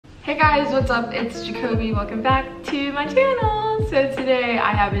Hey guys, what's up? It's Jacoby. Welcome back to my channel. So today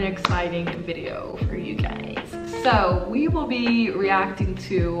I have an exciting video for you guys. So we will be reacting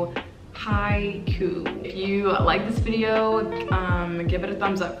to Haikyu. If you like this video, give it a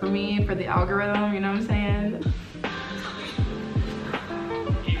thumbs up for me for the algorithm, you know what I'm saying?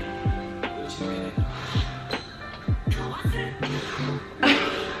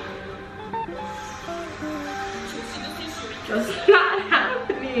 That's not happening.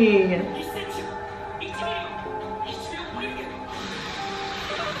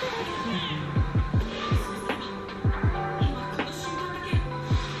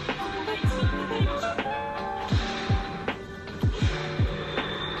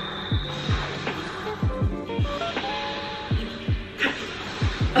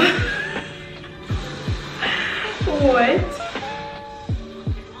 What?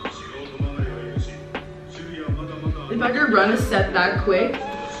 If I could run a set that quick,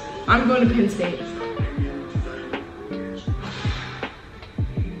 I'm going to Penn State.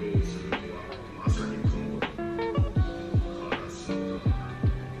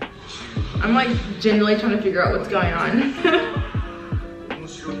 I'm like genuinely trying to figure out what's going on.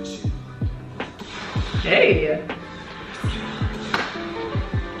 Hey.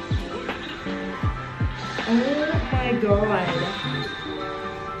 Oh my god.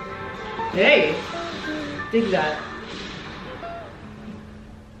 Hey. Dig that.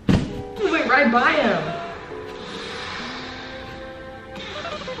 Went right by him.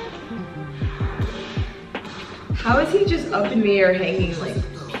 How is he just up in the air hanging like?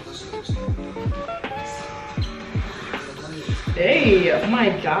 Hey, oh my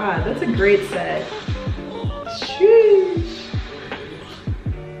god, that's a great set. Sheesh.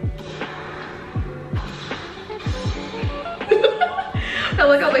 I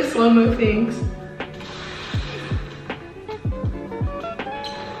like how they slow-mo things.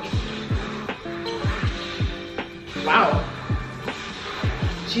 Wow.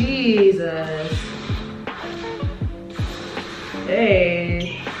 Jesus.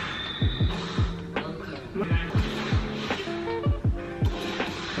 Hey.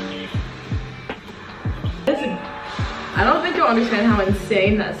 I don't think you'll understand how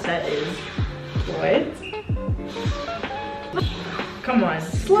insane that set is. What? Come on,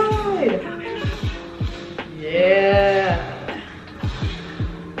 slide. Yeah.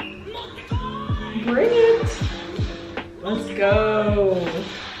 Bring it. Let's go.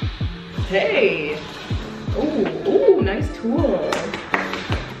 Hey. Ooh, nice tool.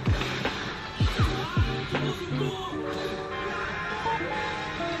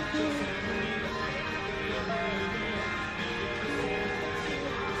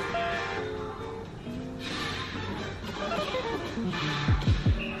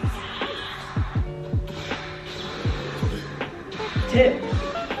 Tip,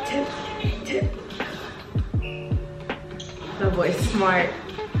 tip, tip. That boy's smart.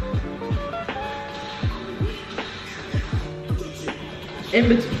 In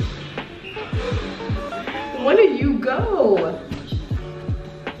between. When did you go?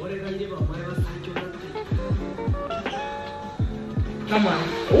 Come on.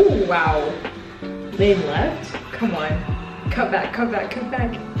 Oh, wow. They left? Come on. Cut back, cut back, cut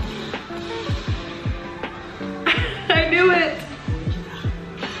back. I knew it.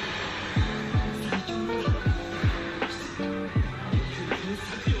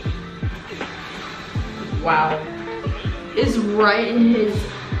 Wow. Is right in his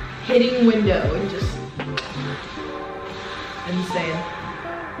hitting window and just insane.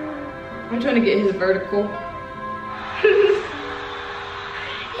 I'm trying to get his vertical.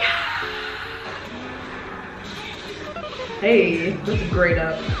 Yeah. Hey, that's great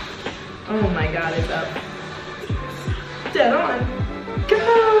up. Oh my god, it's up. Dead on.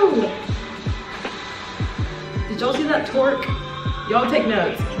 Go! Did y'all see that torque? Y'all take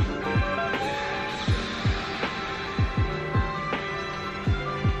notes.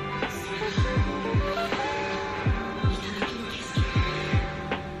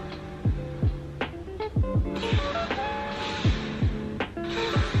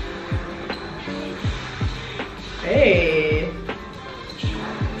 Hey.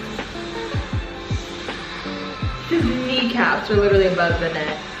 His kneecaps are literally above the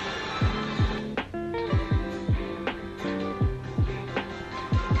net.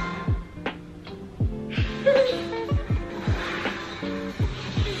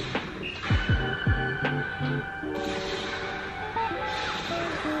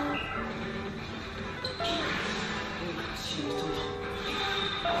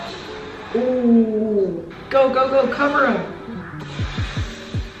 Ooh. Go, go, go, cover him.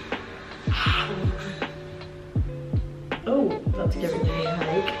 Oh, that's giving me a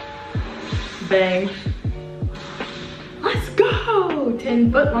hike. Bang. Let's go!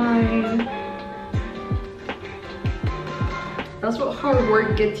 10-foot line. That's what hard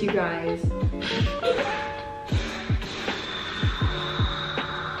work gets you guys.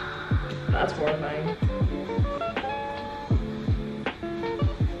 That's horrifying.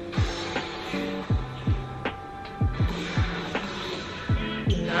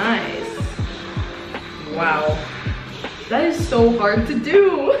 Nice. Wow. That is so hard to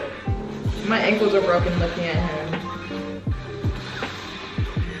do. My ankles are broken looking at him.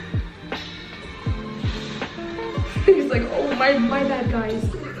 He's like, oh, my bad, guys.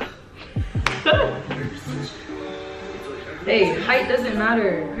 Hey, height doesn't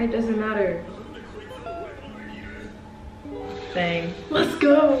matter. Height doesn't matter. Bang. Let's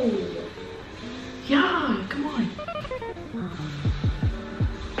go. Yeah, come on.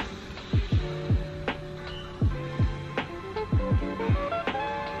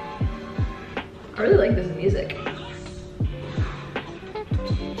 I really like this music.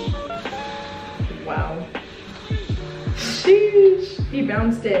 Wow. Sheesh. He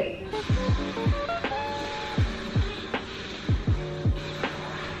bounced it.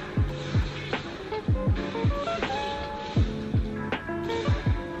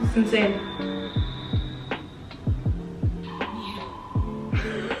 It's insane.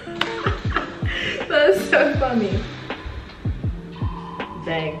 That is so funny.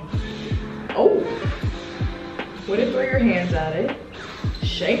 Dang. Oh. Way to throw your hands at it.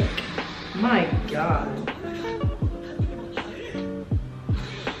 Shake. My God.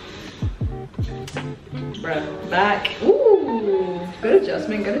 Bruh. Back. Ooh. Good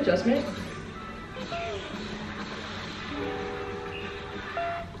adjustment. Good adjustment.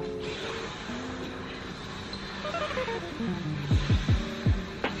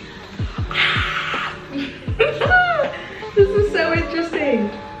 This is so interesting.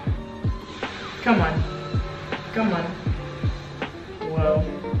 Come on. Come on. Whoa.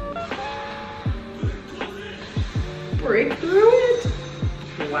 Break through it.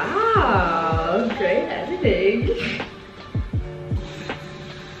 Wow. Great editing.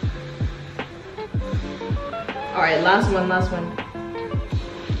 Alright, last one, last one.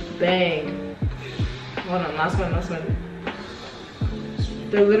 Bang. Hold on, last one, last one.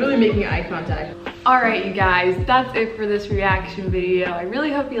 They're literally making eye contact. Alright you guys, that's it for this reaction video. I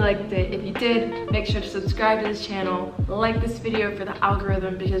really hope you liked it. If you did, make sure to subscribe to this channel, like this video for the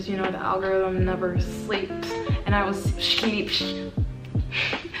algorithm, because you know the algorithm never sleeps. And I will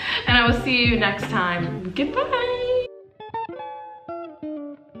see you next time. Goodbye!